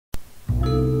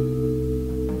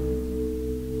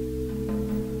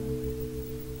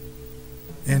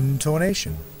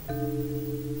Intonation.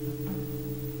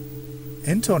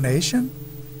 Intonation?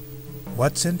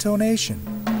 What's intonation?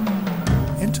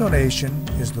 Intonation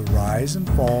is the rise and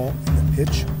fall in the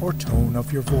pitch or tone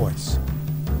of your voice.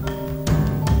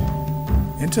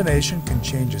 Intonation can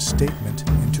change a statement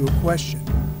into a question,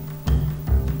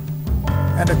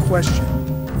 and a question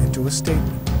into a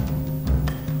statement.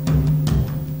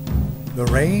 The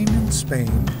rain in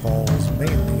Spain falls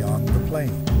mainly on the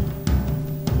plain.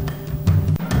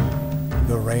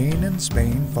 The rain in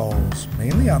Spain falls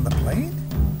mainly on the plain?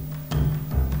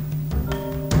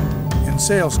 In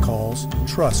sales calls,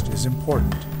 trust is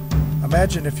important.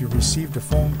 Imagine if you received a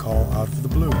phone call out of the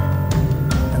blue,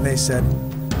 and they said,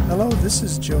 "Hello, this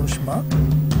is Joe Schmuck."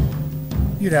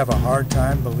 You'd have a hard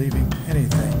time believing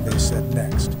anything they said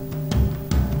next,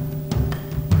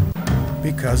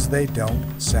 because they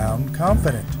don't sound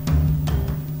confident.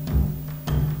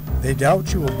 They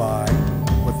doubt you will buy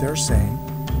what they're saying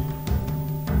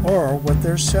or what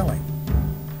they're selling.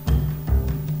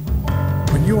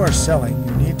 When you are selling,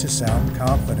 you need to sound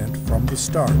confident from the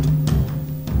start,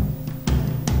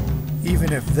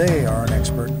 even if they are an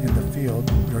expert in the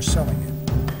field you're selling in.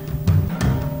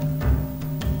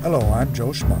 Hello, I'm Joe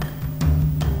Schmuck.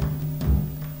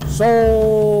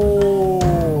 Sold!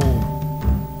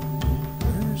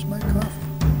 Where's my coffee?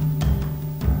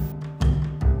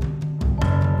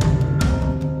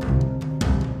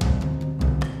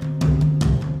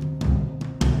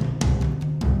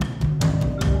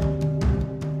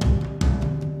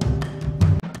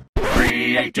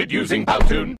 Created using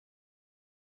Powtoon.